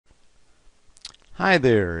Hi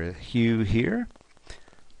there, Hugh here,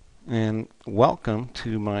 and welcome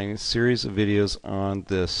to my series of videos on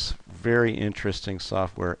this very interesting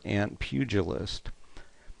software, Pugilist.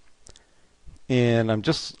 And I'm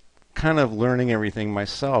just kind of learning everything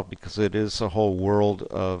myself because it is a whole world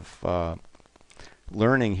of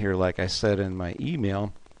learning here, like I said in my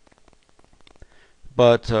email.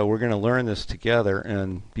 But we're going to learn this together,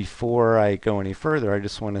 and before I go any further, I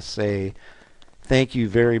just want to say thank you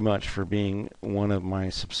very much for being one of my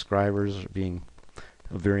subscribers, or being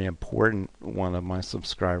a very important one of my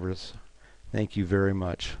subscribers. Thank you very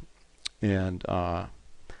much. And I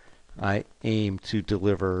aim to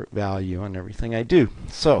deliver value on everything I do.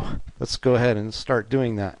 So let's go ahead and start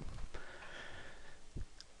doing that.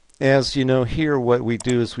 As you know, here what we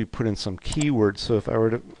do is we put in some keywords. So if I were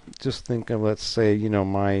to just think of, let's say,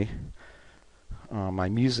 my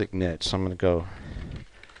music niche, so I'm going to go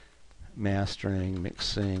mastering,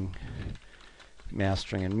 mixing,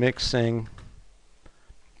 mastering and mixing,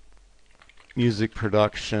 music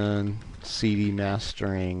production, CD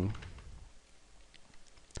mastering,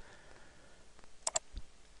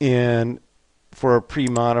 and for a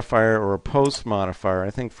pre-modifier or a post-modifier,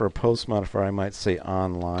 I think for a post-modifier I might say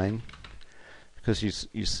online, because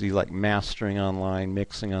you see like mastering online,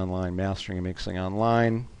 mixing online, mastering and mixing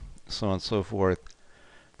online, so on and so forth.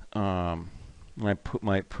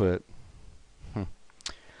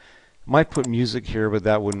 Might put music here, but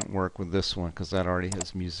that wouldn't work with this one because that already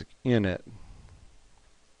has music in it.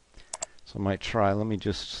 So I might try, let me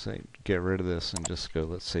just say, get rid of this and just go,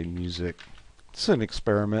 let's say music. It's an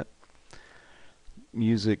experiment.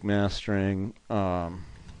 Music mastering. In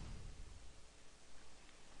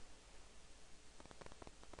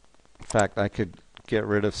fact, I could get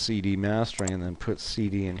rid of CD mastering and then put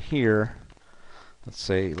CD in here. Let's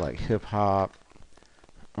say like hip hop.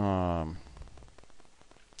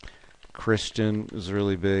 Christian is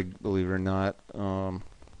really big, believe it or not.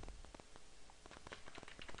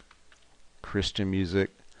 Christian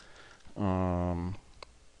music.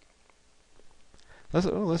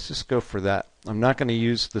 Let's just go for that. I'm not going to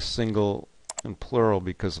use the single and plural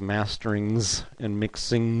because masterings and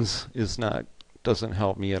mixings doesn't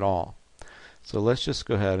help me at all. So let's just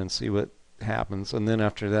go ahead and see what happens, and then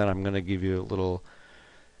after that I'm going to give you a little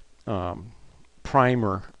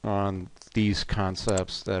primer on these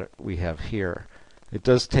concepts that we have here. It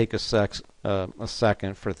does take a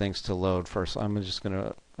second for things to load first. I'm just going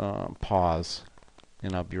to pause,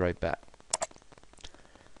 and I'll be right back.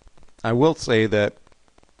 I will say that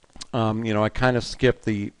I kind of skipped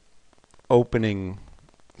the opening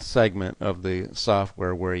segment of the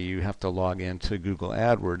software where you have to log into Google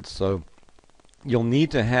AdWords. So you'll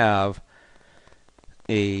need to have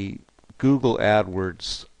a Google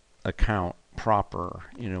AdWords account proper,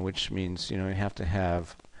 which means you have to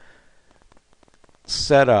have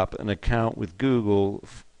set up an account with Google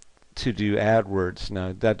to do AdWords.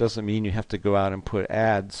 Now that doesn't mean you have to go out and put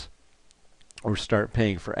ads or start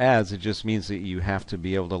paying for ads. It just means that you have to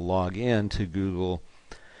be able to log in to Google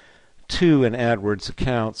to an AdWords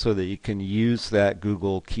account so that you can use that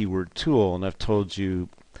Google keyword tool. And I've told you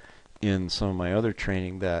in some of my other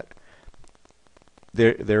training that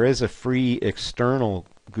there is a free external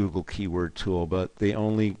Google keyword tool, but they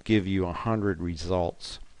only give you 100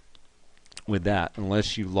 results with that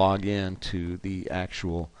unless you log in to the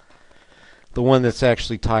one that's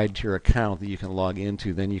actually tied to your account that you can log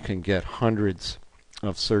into. Then you can get hundreds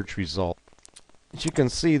of search results. As you can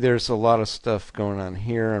see, there's a lot of stuff going on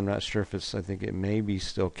here. I'm not sure if I think it may be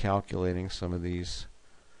still calculating some of these.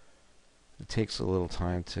 It takes a little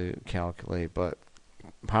time to calculate, but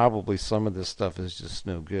probably some of this stuff is just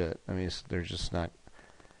no good. I mean, they're just not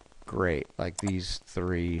great. Like these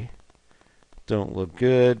three don't look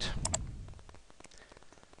good.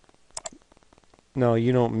 No,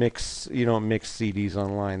 you don't mix CDs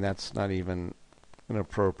online. That's not even an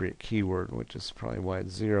appropriate keyword, which is probably why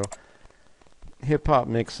it's 0. Hip hop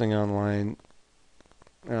mixing online.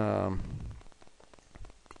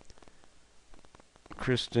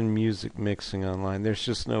 Christian music mixing online. There's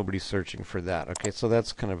just nobody searching for that. Okay, so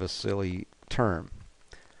that's kind of a silly term.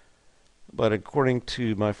 But according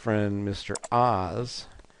to my friend Mr. Oz,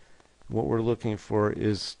 what we're looking for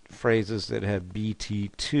is phrases that have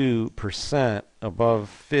BT2% above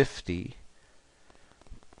 50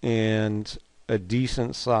 and a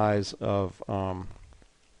decent size of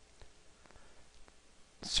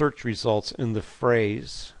search results in the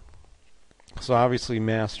phrase. So obviously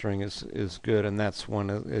mastering is good, and that's one,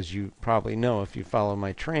 as you probably know if you follow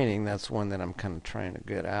my training, that's one that I'm kind of trying to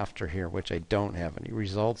get after here, which I don't have any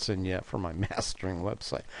results in yet for my mastering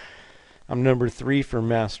website. I'm number 3 for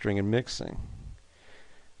mastering and mixing.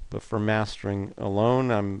 But for mastering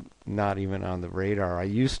alone, I'm not even on the radar. I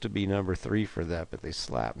used to be number 3 for that, but they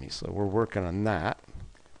slapped me. So we're working on that.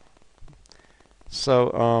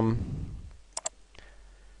 So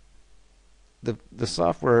the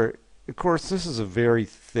software, of course, this is a very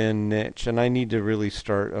thin niche, and I need to really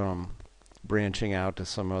start branching out to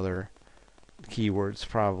some other keywords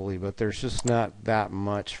probably, but there's just not that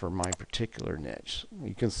much for my particular niche.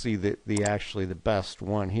 You can see that the best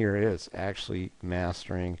one here is actually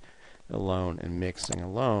mastering alone and mixing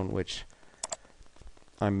alone, which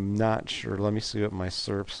I'm not sure. Let me see what my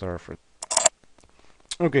SERPs are for.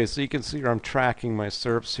 Okay, so you can see here I'm tracking my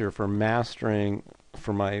SERPs here for mastering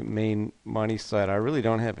for my main money site. I really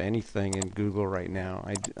don't have anything in Google right now.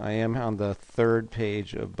 I am on the 3rd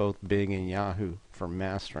page of both Bing and Yahoo for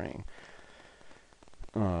mastering.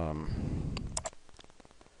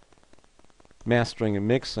 Mastering and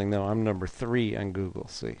mixing, though, I'm number 3 on Google.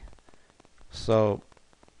 See, so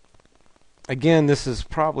again, this is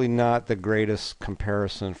probably not the greatest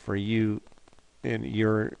comparison for you in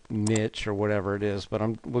your niche or whatever it is, but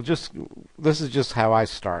this is just how I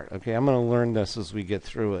start. Okay, I'm going to learn this as we get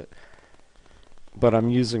through it, but I'm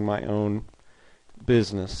using my own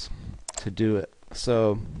business to do it.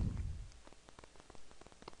 So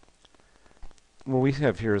what we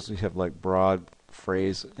have here is we have like broad,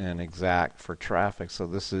 phrase, and exact for traffic. So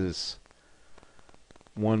this is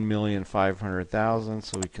 1,500,000,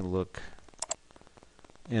 so we can look,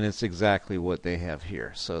 and it's exactly what they have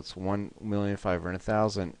here. So it's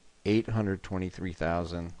 1,500,000,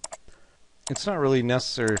 823,000. It's not really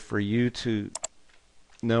necessary for you to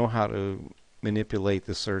know how to manipulate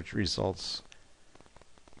the search results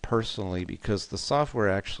personally, because the software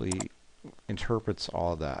actually interprets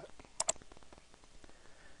all of that.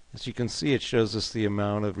 As you can see, it shows us the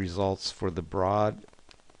amount of results for the broad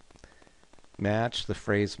match, the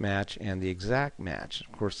phrase match, and the exact match.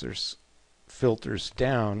 Of course, there's filters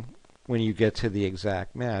down when you get to the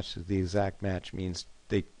exact match. The exact match means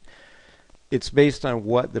it's based on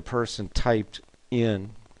what the person typed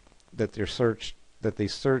in that they searched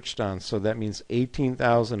on. So that means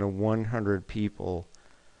 18,100 people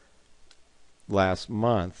last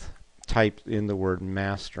month typed in the word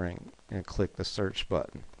mastering and clicked the search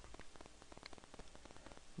button.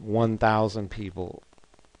 1,000 people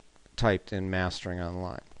typed in mastering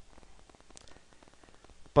online.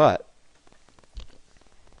 But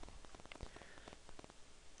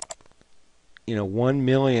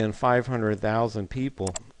 1,500,000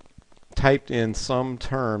 people typed in some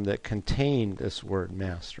term that contained this word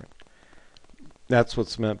mastering. That's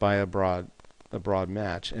what's meant by a broad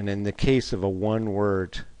match. And in the case of a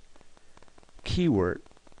one-word keyword,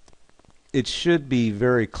 it should be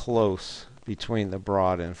very close between the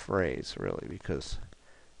broad and phrase, really, because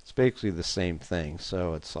it's basically the same thing.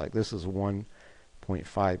 So it's like this is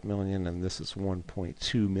 1.5 million and this is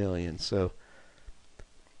 1.2 million. So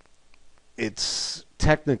it's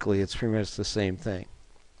technically it's pretty much the same thing.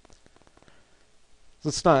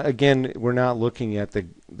 It's not, again, we're not looking at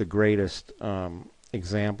the greatest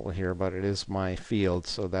example here, but it is my field,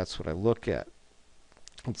 so that's what I look at.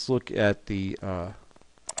 Let's look at the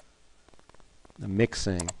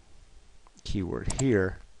mixing keyword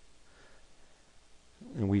here,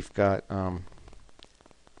 and we've got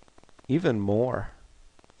even more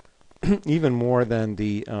even more than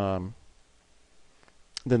the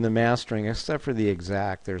mastering, except for the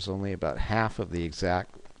exact. There's only about half of the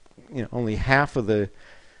exact, only half of the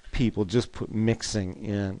people just put mixing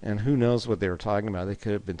in, and who knows what they were talking about. They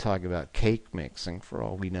could have been talking about cake mixing for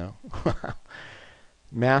all we know.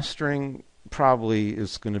 Mastering probably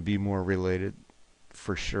is going to be more related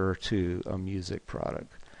for sure to a music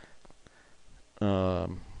product.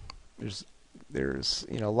 There's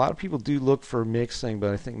a lot of people do look for mixing, but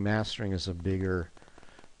I think mastering is a bigger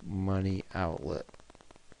money outlet.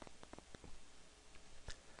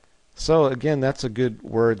 So again, that's a good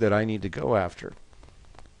word that I need to go after.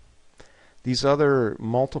 These other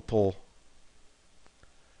multiple,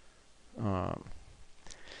 well,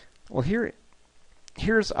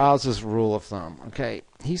 here's Oz's rule of thumb. Okay,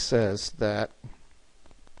 he says that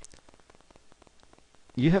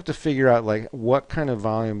you have to figure out like what kind of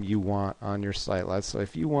volume you want on your site. So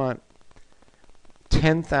if you want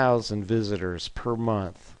 10,000 visitors per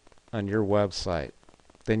month on your website,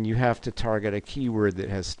 then you have to target a keyword that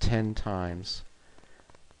has 10 times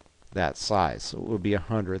that size. So it would be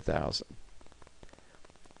 100,000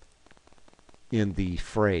 in the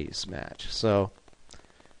phrase match. So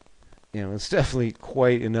it's definitely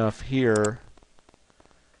quite enough here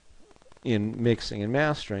in mixing and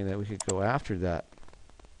mastering that we could go after that.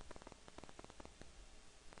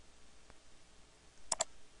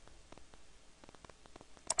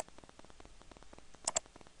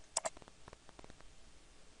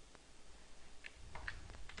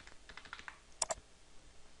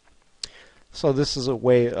 So this is a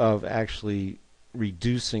way of actually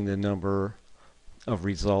reducing the number of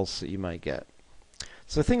results that you might get.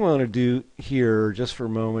 So the thing I want to do here just for a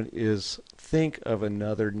moment is think of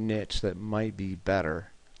another niche that might be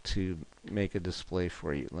better to make a display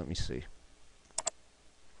for you. Let me see.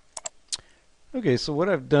 Okay, so what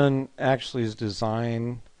I've done actually is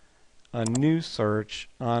design a new search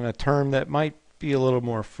on a term that might be a little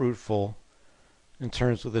more fruitful in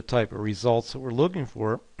terms of the type of results that we're looking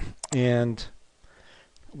for, and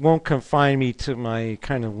won't confine me to my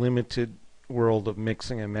kind of limited world of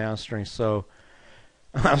mixing and mastering. So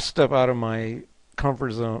I'll step out of my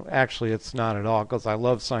comfort zone. Actually, it's not at all, because I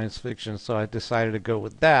love science fiction, so I decided to go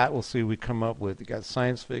with that. We'll see what we come up with. You got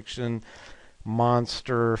science fiction,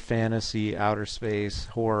 monster, fantasy, outer space,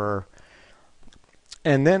 horror.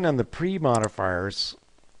 And then on the pre-modifiers,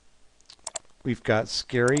 we've got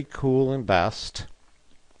scary, cool, and best.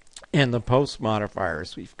 And the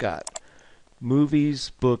post-modifiers, we've got movies,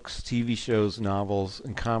 books, TV shows, novels,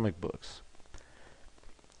 and comic books.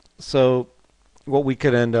 So what we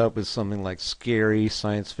could end up is something like scary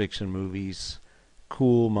science fiction movies,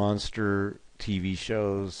 cool monster TV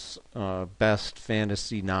shows, best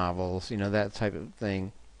fantasy novels, that type of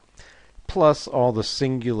thing, plus all the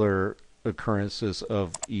singular occurrences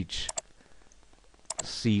of each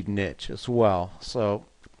seed niche as well. So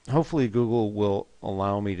hopefully Google will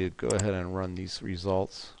allow me to go ahead and run these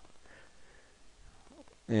results.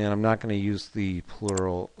 And I'm not going to use the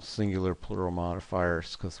singular plural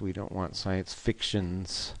modifiers, because we don't want science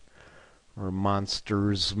fictions or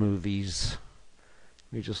monsters movies.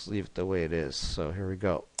 We just leave it the way it is. So here we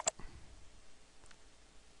go.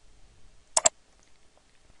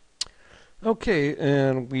 Okay,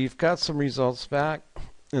 and we've got some results back,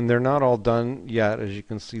 and they're not all done yet. As you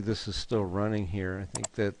can see, this is still running here. I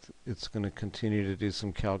think that it's going to continue to do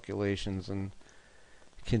some calculations and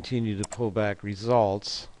continue to pull back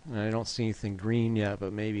results. And I don't see anything green yet,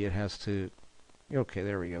 but maybe it has to. Okay,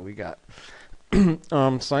 there we go. We got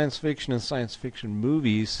science fiction and science fiction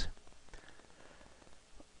movies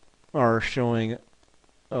are showing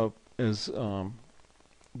up as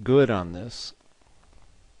good on this.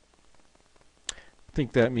 I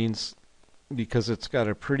think that means because it's got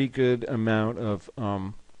a pretty good amount of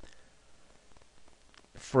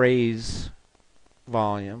phrase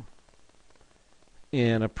volume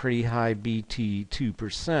and a pretty high BT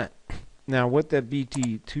 2%. Now what that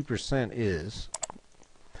BT 2% is,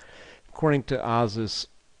 according to Oz's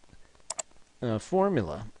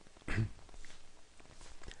formula,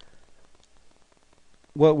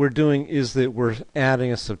 what we're doing is that we're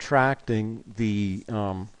adding and subtracting the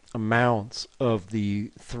amounts of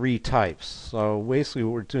the three types. So basically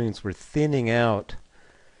what we're doing is we're thinning out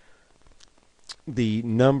the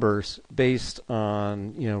numbers based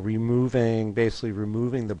on basically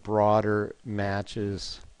removing the broader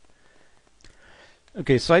matches.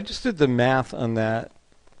 Okay, so I just did the math on that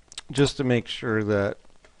just to make sure that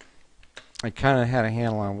I kind of had a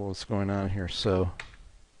handle on what was going on here. So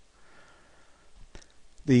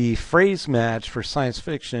the phrase match for science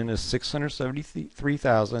fiction is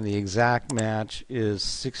 673,000. The exact match is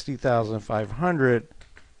 60,500.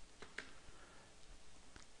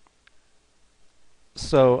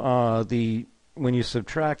 So when you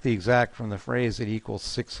subtract the exact from the phrase, it equals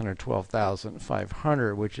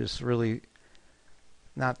 612,500, which is really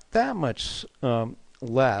not that much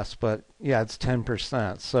less, but yeah, it's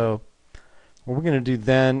 10%. So what we're going to do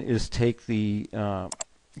then is take the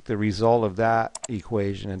result of that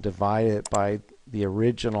equation and divide it by the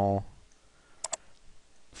original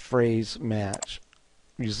phrase match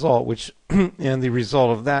result, which and the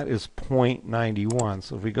result of that is 0.91.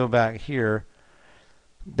 So if we go back here,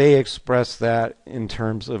 they express that in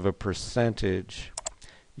terms of a percentage,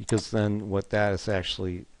 because then what that is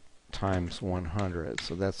actually times 100.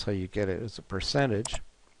 So that's how you get it as a percentage.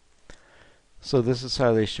 So this is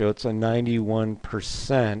how they show it's a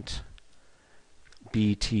 91%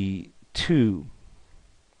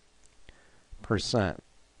 BT2%.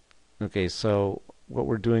 Okay, so what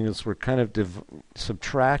we're doing is we're kind of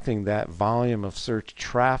subtracting that volume of search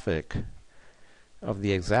traffic of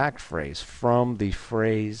the exact phrase from the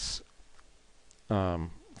phrase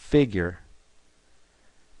figure,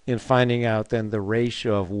 and finding out then the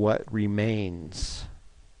ratio of what remains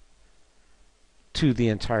to the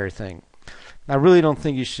entire thing. I really don't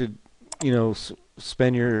think you should,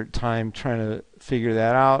 spend your time trying to figure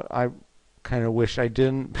that out. I kind of wish I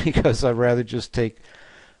didn't, because I'd rather just take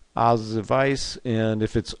Oz's advice, and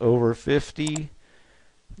if it's over 50,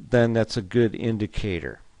 then that's a good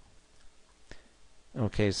indicator.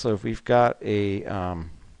 Okay, so if we've got a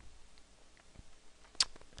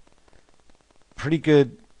pretty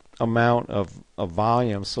good amount of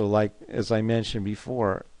volume. So like as I mentioned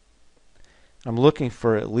before, I'm looking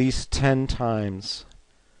for at least 10 times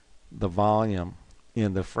the volume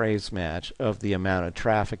in the phrase match of the amount of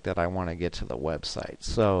traffic that I want to get to the website.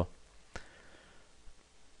 So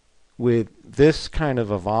with this kind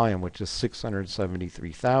of a volume, which is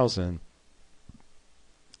 673,000,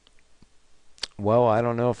 well, I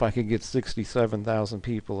don't know if I could get 67,000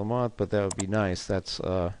 people a month, but that would be nice. That's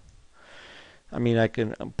I mean, I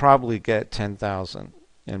can probably get 10,000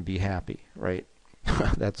 and be happy, right?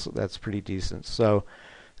 That's pretty decent. So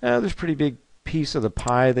there's a pretty big piece of the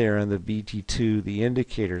pie there in the BT2. The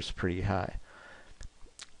indicator's pretty high.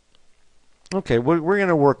 Okay, we're going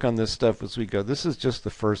to work on this stuff as we go. This is just the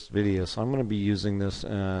first video, so I'm going to be using this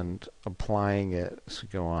and applying it as we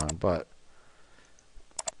go on. But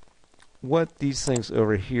what these things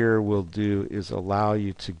over here will do is allow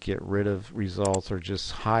you to get rid of results or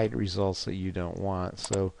just hide results that you don't want.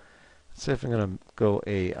 So let's see if I'm going to go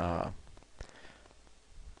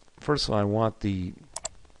first of all, I want the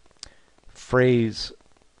phrase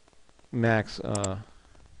maximum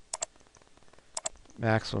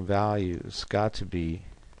value has got to be,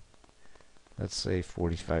 let's say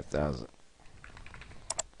 45,000.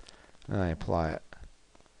 And I apply it.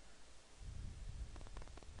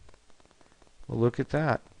 Well, look at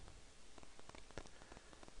that.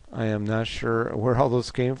 I am not sure where all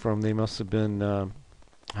those came from. They must have been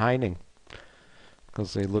hiding,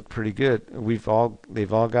 because they look pretty good. They've all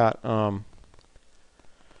got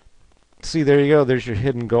see, there you go. There's your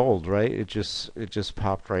hidden gold, right? It just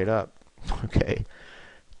popped right up. Okay.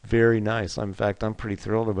 Very nice. In fact, I'm pretty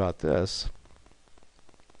thrilled about this,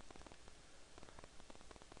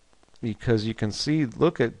 because you can see,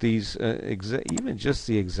 look at these even just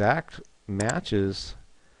the exact matches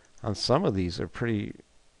on some of these are pretty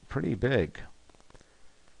big.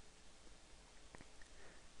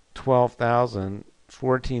 12,000,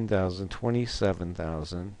 14,000,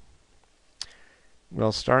 27,000.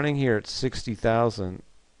 Well, starting here at 60,000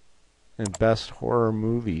 in best horror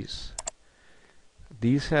movies,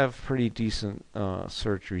 these have pretty decent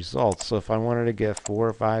search results. So if I wanted to get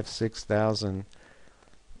 4, 5, 6,000,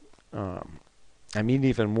 I mean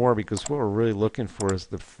even more, because what we're really looking for is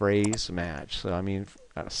the phrase match. So I mean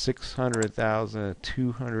 600,000,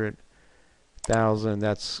 200,000,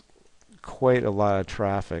 that's quite a lot of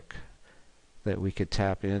traffic that we could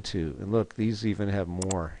tap into. And look, these even have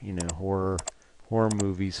more, you know, horror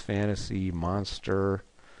movies, fantasy, monster.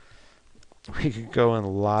 We could go in a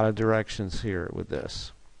lot of directions here with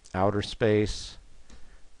this. Outer space,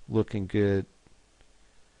 looking good.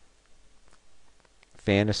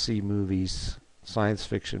 Fantasy movies, science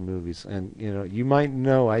fiction movies. And you know, you might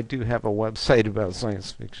know I do have a website about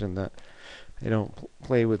science fiction that I don't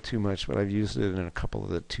play with too much, but I've used it in a couple of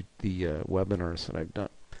the webinars that I've done.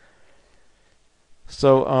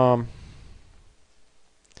 So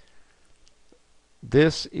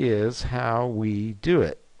this is how we do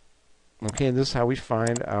it. Okay, and this is how we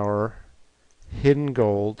find our hidden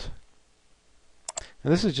gold.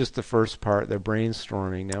 And this is just the first part, the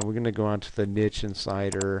brainstorming. Now we're going to go on to the niche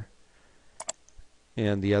insider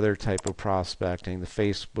and the other type of prospecting, the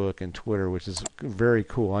Facebook and Twitter, which is very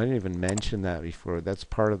cool. I didn't even mention that before. That's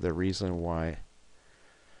part of the reason why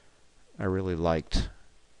I really liked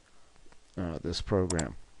this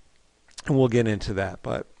program. And we'll get into that.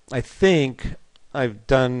 But I think I've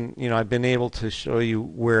done, you know, I've been able to show you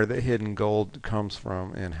where the hidden gold comes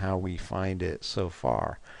from and how we find it so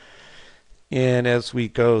far. And as we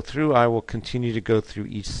go through, I will continue to go through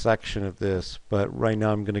each section of this, but right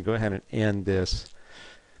now I'm going to go ahead and end this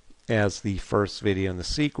as the first video in the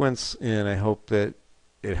sequence, and I hope that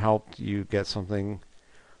it helped you get something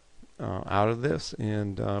out of this.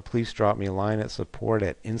 And please drop me a line at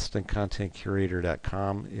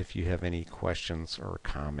support@instantcontentcurator.com if you have any questions or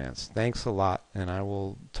comments. Thanks a lot, and I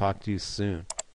will talk to you soon.